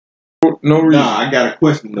no reason. Nah, I got a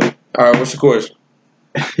question though. All right, what's your question?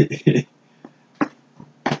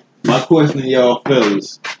 My question to y'all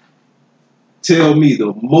fellas. Tell me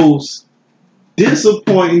the most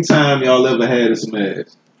disappointing time y'all ever had in some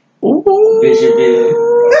ass.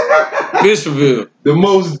 Bishopville. The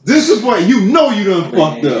most disappointing. You know you done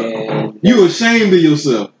fucked up. You ashamed of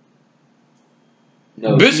yourself.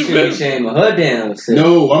 No, she should be ashamed of her damn self.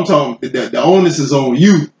 No, I'm talking. The onus is on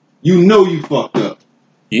you. You know you fucked up.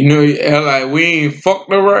 You know, like we ain't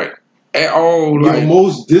fucked up right at all. Your Like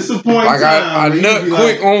most disappointing like time. I nut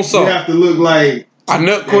quick like, on soft. You have to look like I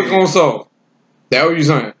nut quick on soft. That what you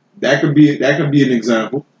saying? That could be an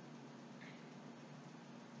example.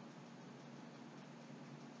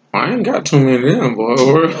 I ain't got too many of them, boy.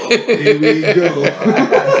 Here we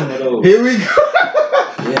go. Here we go.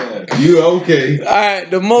 Yeah, you okay? All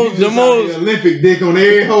right, the most Olympic dick on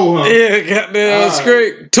every hole, huh? Yeah, goddamn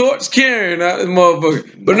straight torch carrying out this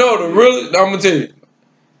motherfucker. But no, I'm gonna tell you.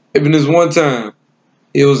 Even this one time,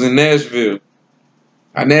 it was in Nashville,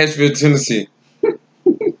 Tennessee.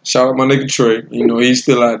 Shout out my nigga Trey. You know he's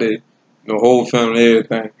still out there. You know, whole family,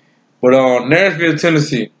 everything. But Nashville,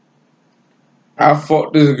 Tennessee, I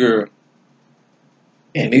fucked this girl,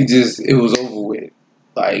 and it was over with.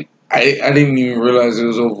 Like I didn't even realize it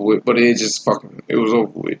was over with, but it was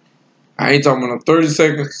over with. I ain't talking about 30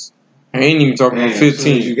 seconds. I ain't even talking about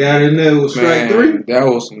 15. You got in there with strike 3? That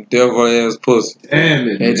was some devil ass pussy. Damn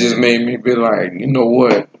it. It just made me be like, you know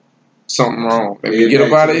what? Something wrong. Let me get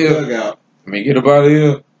up out of here. Let me get up out of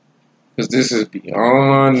here. Because this is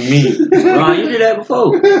beyond me. Ron, you did that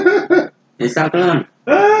before. In South Carolina.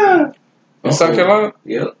 In South Carolina?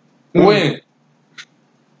 Yep. When?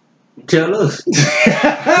 Tell us.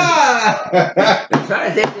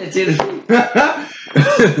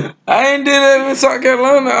 I ain't did that in South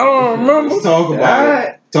Carolina. I don't remember. Let's talk about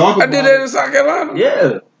it. I did that in South Carolina?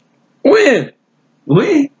 Yeah. When?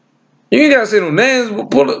 When? You ain't got to say no names,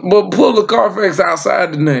 but pull the Carfax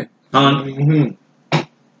outside the name. Mm-hmm.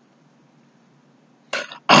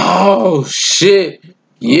 Oh, shit.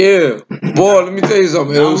 Yeah. Boy, let me tell you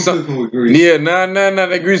something. It was something with grease. Yeah,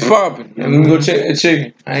 that grease popping. And let me go check that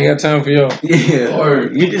chicken. I ain't got time for y'all. Yeah. Or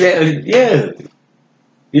you did that. Yeah.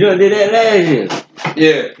 You done did that last year.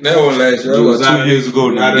 Yeah, that was last year. That was 2 years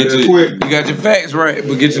ago. Now. You got your facts right,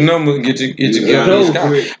 but get your number, get your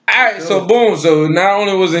Alright, so boom. So not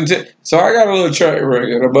only was so I got a little track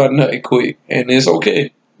record about nothing quick, and it's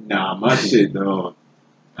okay. Nah, my shit, dog.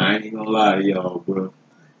 I ain't gonna lie to y'all, bro.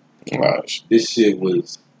 Gosh. This shit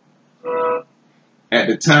was at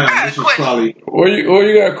the time. This was probably. Or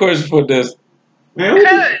you got a question for this? Man,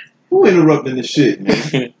 who interrupting this shit,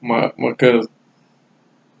 man? my cousin.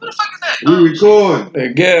 Who the fuck is that? We recording.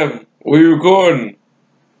 Hey, Gavin, we recording.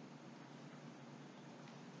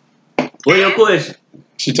 What's your question?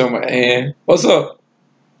 She talking about Ann. What's up?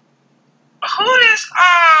 Who this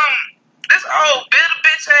old bitter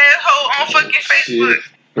bitch asshole on fucking Facebook?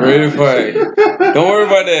 Ready to fight. Don't worry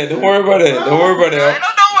about that. Don't worry about that. Don't worry about that.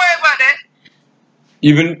 Don't worry about that.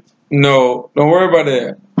 Don't worry about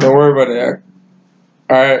that. Don't worry about that.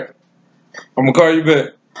 Alright. I'm gonna call you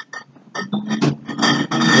back.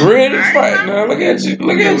 Ready to fight now. Look at you.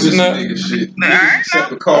 Look at you now. Nigga shit. Set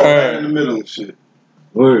the call right in the middle of shit.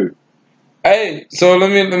 Word. Hey, so let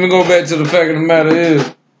me go back to the fact of the matter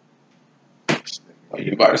is,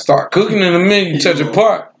 you about to start cooking in a minute. You touch a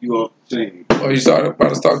pot. You off the chain. Or you about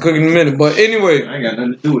to start cooking in a minute. But anyway. I ain't got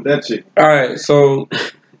nothing to do with that chick. Alright, so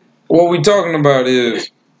what we talking about is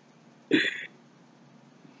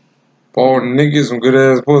all the niggas some good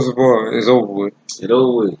ass pussy boy. It's over with. It's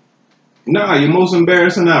over with. Nah, your most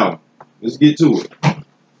embarrassing album. Let's get to it.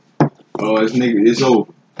 Oh, it's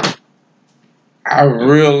over. I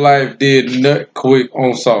real life did nut quick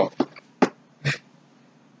on soft.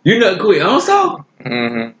 You nut quick on soft?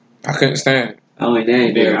 Mm-hmm. I couldn't stand it. I don't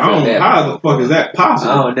know how the fuck is that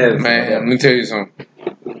possible. I don't never. Man, let me tell you something.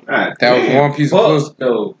 God, that was one piece of pussy.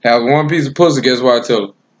 No. That was one piece of pussy. Guess what I tell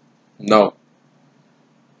her? No.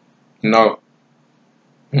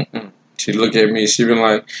 Mm-mm. She looked at me. She been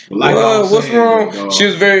like what's wrong? Though, she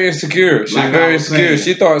was very insecure. She was very insecure.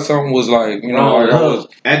 She thought something was like, you know, like I was.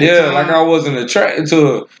 Like I wasn't attracted to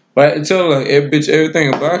her. But I had to tell her, hey, bitch,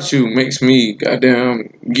 everything about you makes me goddamn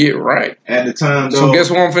get right. At the time, though. So guess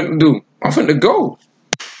what I'm finna do? I'm finna go.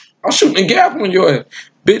 I'm shooting a gap on your ass.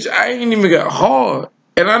 Bitch, I ain't even got hard.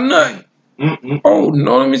 And I'm not. Oh,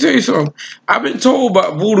 no, let me tell you something. I've been told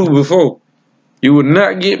about voodoo before. You would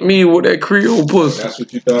not get me with that Creole pussy. That's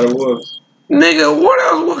what you thought it was. Nigga, what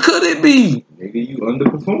else? What could it be? Nigga, you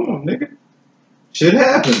underperformed, nigga. Shit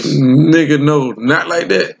happens. Nigga, no. Not like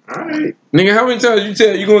that. Alright. Nigga, how many times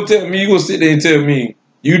you gonna tell me, you gonna sit there and tell me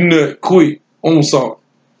You nut quick on soft.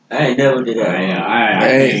 I ain't never did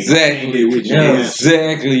that. Exactly. With you, No.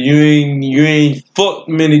 Exactly. You ain't fucked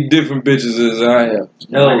many different bitches as I have.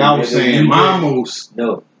 No, like I was nigga, saying, you my just-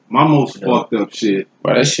 most No. fucked up shit.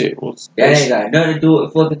 But that shit was. That ain't got nothing to do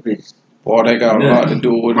with fucking bitches. Boy, that got a lot to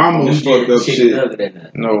do with My it. most You fucked up just chicken shit. nugget than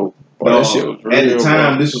that. No. Boy, that shit was real. At the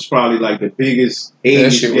time, bro. this was probably like the biggest That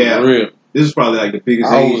age shit gap. was real. This was probably like the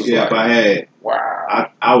biggest I age was gap like- I had. Wow.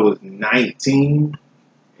 I was 19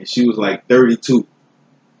 and she was like 32.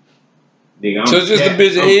 Nigga, So just the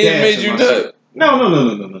bitch I'm age gassing made you myself. nut?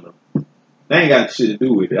 No. That ain't got shit to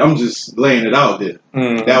do with it. I'm just laying it out there.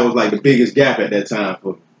 Mm. That was like the biggest gap at that time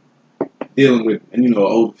for me. Dealing with, an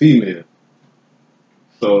older female.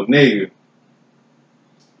 So, nigga,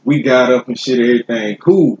 we got up and shit, everything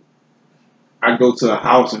cool. I go to a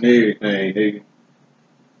house and everything, nigga.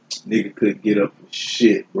 Nigga couldn't get up for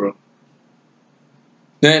shit, bro.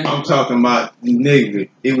 Then, I'm talking about, nigga,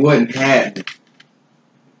 it wasn't happening.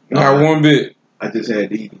 not one bit. I just had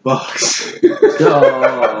to eat the box.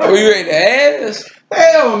 Oh, you ate the ass?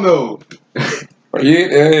 Hell no. Or you ate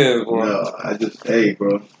the ass, bro? No, I just, hey,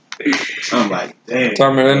 bro. I'm like, damn.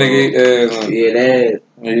 Tell me that nigga ate the ass. Huh? Yeah, that.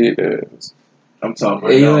 He ate the ass. I'm talking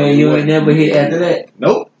about, You no, it ain't wasn't. never hit after that?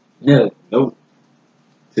 Nope. No. To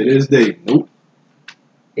this day, nope.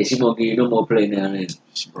 And she gonna give you no more play now then.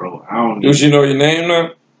 Bro, I don't Do she know your name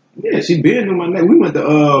now? Yeah, she been in my name. We went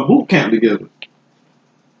to boot camp together.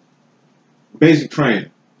 Basic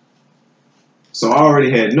training. So I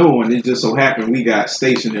already had known. It just so happened we got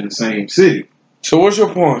stationed in the same city. So what's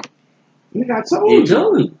your point? Nigga, I told He you.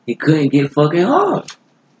 told me he couldn't get fucking hard.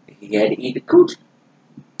 He had to eat the coochie.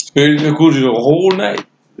 Eating the coochie the whole night.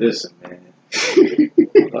 Listen, man.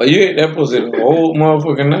 You ate that pussy the whole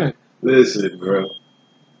motherfucking night. Listen, bro.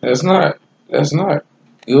 That's not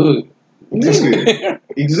good. Nigga.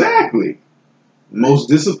 Exactly. Most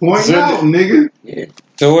disappointing So- out, nigga. Yeah.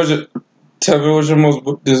 So tell me what's your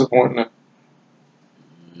most disappointing?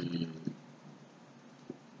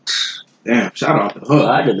 Damn, shout out to Well,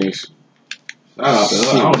 her. I done Shout out to her.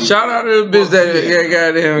 I don't Shout out to the bitch that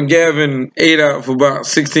goddamn Gavin ate out for about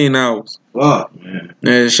 16 hours. Fuck, man.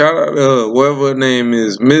 And shout out to her, whatever her name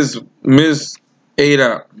is, Miss ate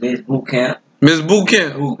out. Miss Boot Camp. Miss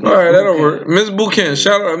Bootcamp. Alright, that'll work. Miss Bootcamp.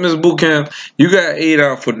 Shout out to Miss Bootcamp. You got ate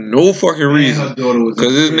out for no fucking And reason. her daughter was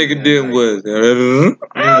Because this in the crib nigga that did night. was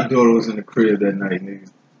And her daughter was in the crib that night, nigga.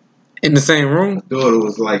 in the same room. Her daughter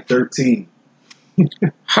was like 13.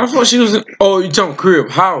 How the fuck she was in? Oh, you talking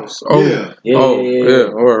crib, house. Oh, Yeah. Yeah, oh, yeah, yeah. yeah.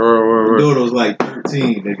 Her Word. daughter was like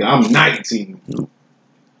 13, nigga. I'm 19.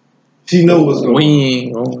 She know what's going We on.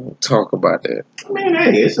 ain't gonna talk about that. I mean,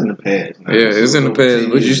 hey, it's in the past now. Yeah, That shit it's in the was over 10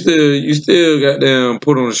 past, but years. you still goddamn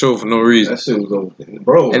put on the show for no reason. That shit was over.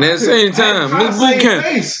 Bro. And at the same time,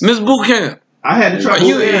 Miss Bootcamp, I had to try to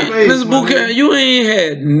you save ain't, face. Miss my Bootcamp, nigga. you ain't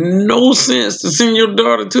had no sense to send your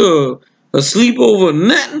daughter to a sleepover,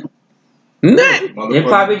 nothing. It Motherfucker.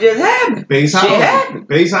 probably just happened. Base Shit housing. happened.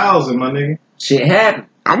 Base housing, my nigga. Shit happened.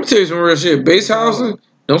 I'm gonna tell you some real shit. Base housing,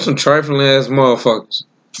 those some trifling ass motherfuckers.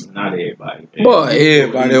 Not everybody. Man. Boy,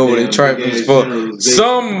 everybody over there trifling as fuck. Generals,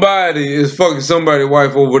 Somebody is fucking somebody's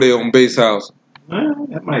wife over there on base housing.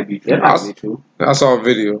 that might be true. That might be true. I saw a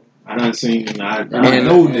video. I done seen, I And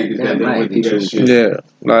know niggas that done might went be through that true. shit. Yeah,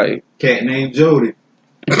 like Cat named Jody.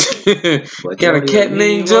 But got a Jody cat mean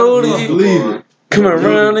named motherfucker, Jody Believe boy. it. coming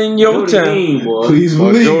around in your Jody town. mean, boy. Please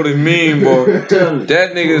Boy, believe Jody mean, boy. Tell me.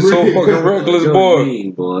 That nigga is so For real. fucking reckless, Jody boy.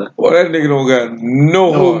 mean, boy. Boy, that nigga don't got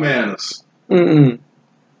no No heart. manners. Mm-mm.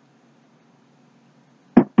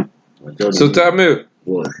 Jody So mean, tell me,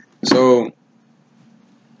 boy. so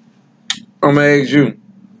I'm gonna ask you,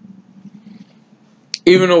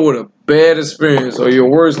 even though with a bad experience or your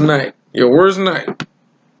worst night,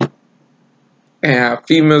 and how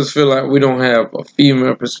females feel like we don't have a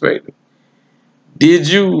female perspective, did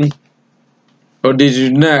you or did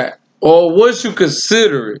you not, or was you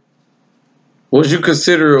consider it? Was you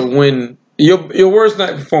consider it when your worst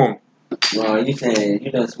night performance? Bro, you saying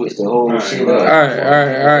you done switched the whole Alright, shit bro. up.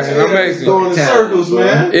 Alright. And I'm asking Going in circles,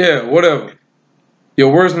 man. Yeah, whatever.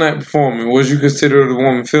 Your worst night performing, was you consider the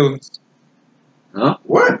woman feelings? Huh?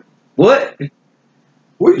 What? What?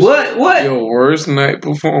 What? What? Your worst night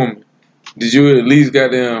performing. Did you at least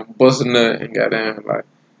goddamn bust a nut and goddamn like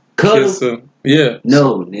kiss Cuddle? her? Yeah.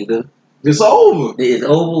 No, nigga. It's over. It's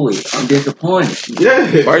over with. I'm disappointed.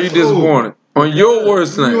 Yeah. Why you disappointed? On your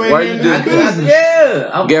worst night, You ain't why you in disappointed? Yeah.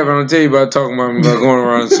 I'm Gavin, I'll tell you about talking about me about going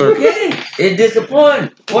around in circles. okay. It's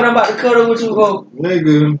disappointing. What I'm about to cuddle with you, go?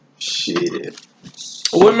 Nigga. Shit.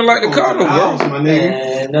 Women like to Going to cuddle, the house, bro. my nigga.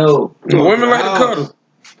 Man, no. Going Women to like the to house. cuddle.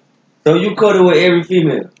 So you cuddle with every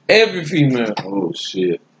female? Every female. Oh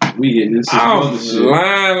shit. We getting into some I'm other shit.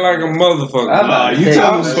 lying like a motherfucker. Nah, you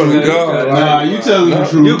telling the I swear to truth. God. Nah, you telling the No.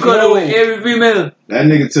 truth. You cuddle No. with every female? That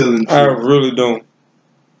nigga telling the I truth. really don't.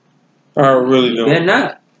 I really Better don't.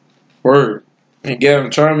 not. Word. And Gavin,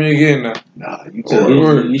 try me again now. Nah, you Word, telling the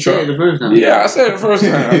word. You said it the first time. Yeah, I said it the first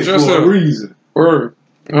time. I just for a said reason. word.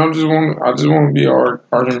 And I just want to be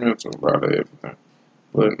argumentative about everything.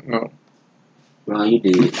 But no. Bro, you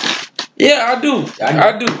did. Yeah, I do.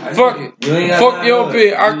 I do. Fuck it. You ain't got Fuck nothing your to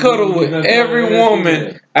bitch. I you cuddle ain't with got every nothing to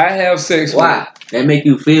woman I have sex with. Why? That make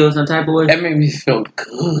you feel some type of way? That make me feel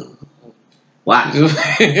good. Why? You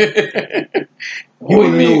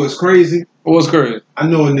wanna know what's crazy? What's crazy? I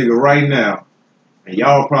know a nigga right now, and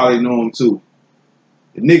y'all probably know him too.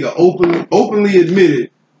 The nigga openly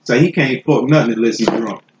admitted, say he can't fuck nothing unless he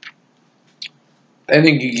drunk. That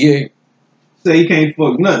nigga gay. Say he can't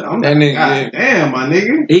fuck nothing. I'm That like, nigga God gay. damn, my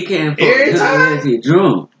nigga. He can't fuck Every time? unless he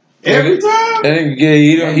drunk. Every time? That nigga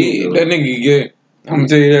gay. That nigga gay. I'm gonna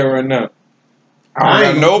tell you that right now. I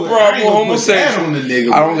don't got no problem with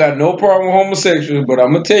homosexuals. I don't got no problem with homosexuals, but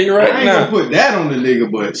I'm gonna tell you right I ain't now. gonna put that on the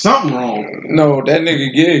nigga, but something wrong. No, that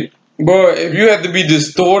nigga gay. But if you have to be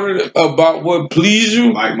distorted about what please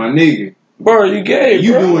you, Like my nigga. bro, you gay.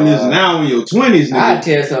 You bro. doing this now in your 20s, I nigga.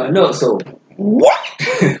 tell something up, so. What?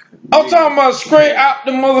 I'm talking about straight out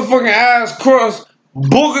the motherfucking eyes crust,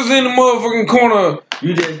 boogers in the motherfucking corner.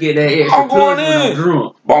 You just get that extra I'm going plus when I'm in.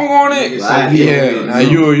 drunk. I'm going in. Nigga say he Yeah, don't now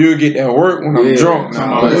get you get that work when I'm Yeah, drunk. come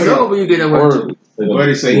Now, on, but- what's up? when you get that work Word. too.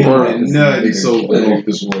 Buddy say he don't get nothing sober.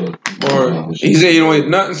 Or he said he don't eat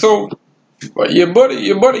nothing, so but your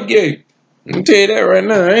buddy gay. I'm gonna tell you that right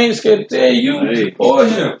now. I ain't scared to tell you Hey. or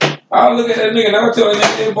him. I'll look at that nigga and I'll tell that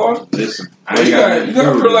nigga, hey, boy, Listen, you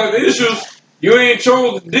got real life issues you ain't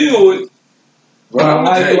chose to deal with. But I'm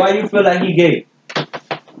gonna tell you, Why you feel like he gay?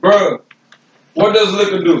 bro, what does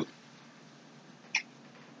liquor do?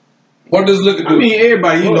 What does liquor do? I mean,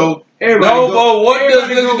 everybody, you know, everybody. No, bro, what does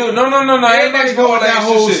liquor do? No. Everybody go with that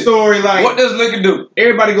whole story like. What does liquor do?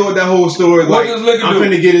 Everybody go with that whole story What like. does liquor I'm do?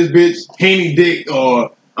 finna get this bitch Henny dick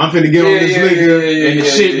or I'm finna get on this liquor and the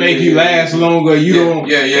shit make you last longer. You don't.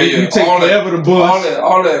 You take all forever to bust.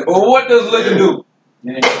 All that. But what does liquor do?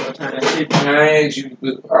 I asked you.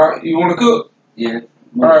 You want to cook? Yeah.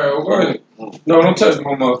 All right, well, go ahead. No, don't touch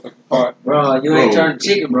my motherfucking pot. Bro, you ain't turning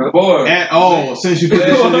chicken, bro. Boy. At all, since you put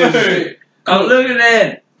this shit in. I'm looking at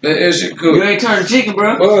it. That shit cook. You ain't turning chicken,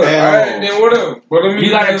 bro. Boy, all right, then whatever. But let me You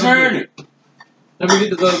gotta turn it. Let me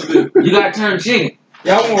get this other bit. You gotta turn chicken.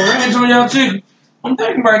 Y'all want ranch on y'all chicken? I'm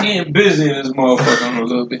thinking about getting busy in this motherfucker on a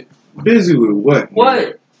little bit. Busy with what?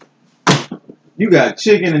 What? You got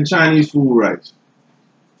chicken and Chinese food rice.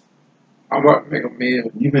 I'm about to make a meal.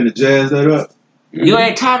 You finna jazz that up? You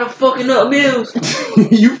ain't tired of fucking up meals?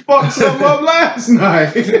 You fucked something up last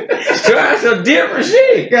night. Try some different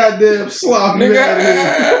shit. Goddamn sloppy.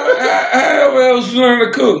 Nigga, how else you learn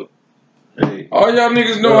to cook? Hey. All y'all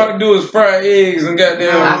niggas know how to do is fry eggs and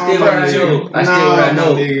goddamn I still fry what I chicken. know. I still what I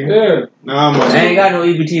know. Yeah. Nah, my I ain't got no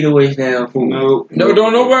EBT to waste down food. No, No,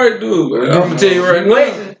 don't nobody do it. I'm gonna tell you right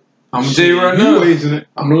now. I'm gonna tell you right You now. wasting it.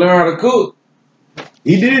 I'm gonna learn how to cook.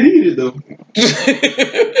 He did eat it though.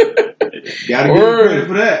 Gotta give him credit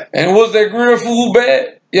for that. And was that grill food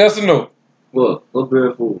bad? Yes or no? What? What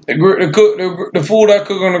grill food? The food I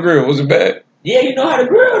cook on the grill, was it bad? Yeah, you know how to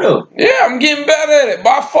grill though. Yeah, I'm getting better at it. But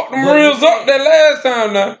I fucked them reels up that last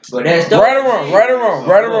time now. But that's Right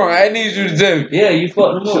or wrong. I need you to tell me. Yeah, you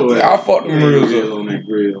fucked them up. Sure, I fucked them reels up. on that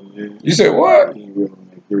grill, man. You said what? He ain't real on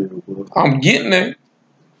that grill, bro. I'm getting there.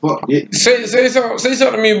 Fuck it. Say something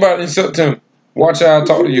to me about it in September. Watch how I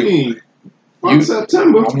talk to you. Fuck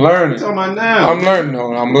September. I'm learning. Talking about now. I'm learning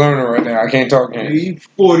though. I'm learning right now. I can't talk Nigga, games. you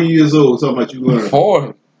 40 years old talking about you learning.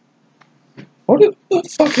 40. What the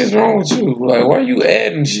fuck is wrong with you? Like, why you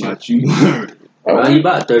adding shit? About you learning. Bro, you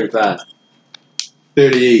about 35.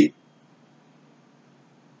 38.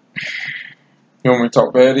 You want me to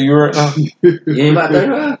talk bad to you right now? You ain't about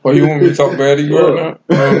 35? Or you want me to talk bad to you right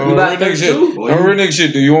now? You about 32? No real nigga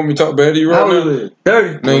shit. Do you want me to talk bad to you right How now? old you?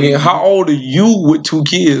 30. Nigga, how old are you with 2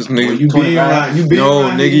 kids, nigga? You being around. You being No,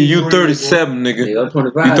 around nigga, here you eating 37, nigga. Nigga, I'm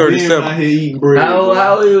 25. You 30. Being around here eating bread.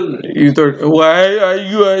 How old you? You 30. Why are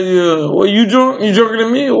you? What you drunk? You drunker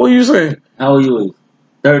than me? What you saying? How old you?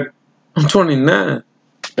 30. I'm 29.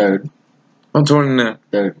 30. I'm 29.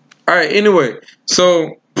 30. All right. Anyway,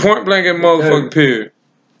 so point blank and motherfucking period.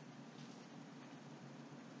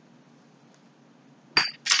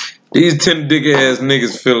 These 10 dick ass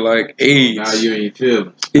niggas feel like age. Now you ain't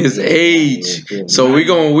feeling. It's age. So we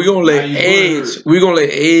gonna let age. We gonna let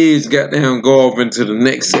age goddamn go off into the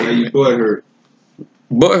next Now segment. you butt hurt.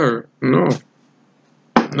 But her, no.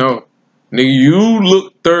 Nigga, you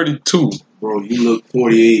look 32 Bro, you look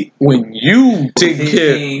 48. when you take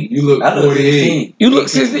care. 16. You look I look 48. 16. You look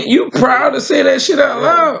 16. You proud to say that shit out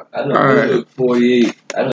loud? I All look, right. You look 48. I look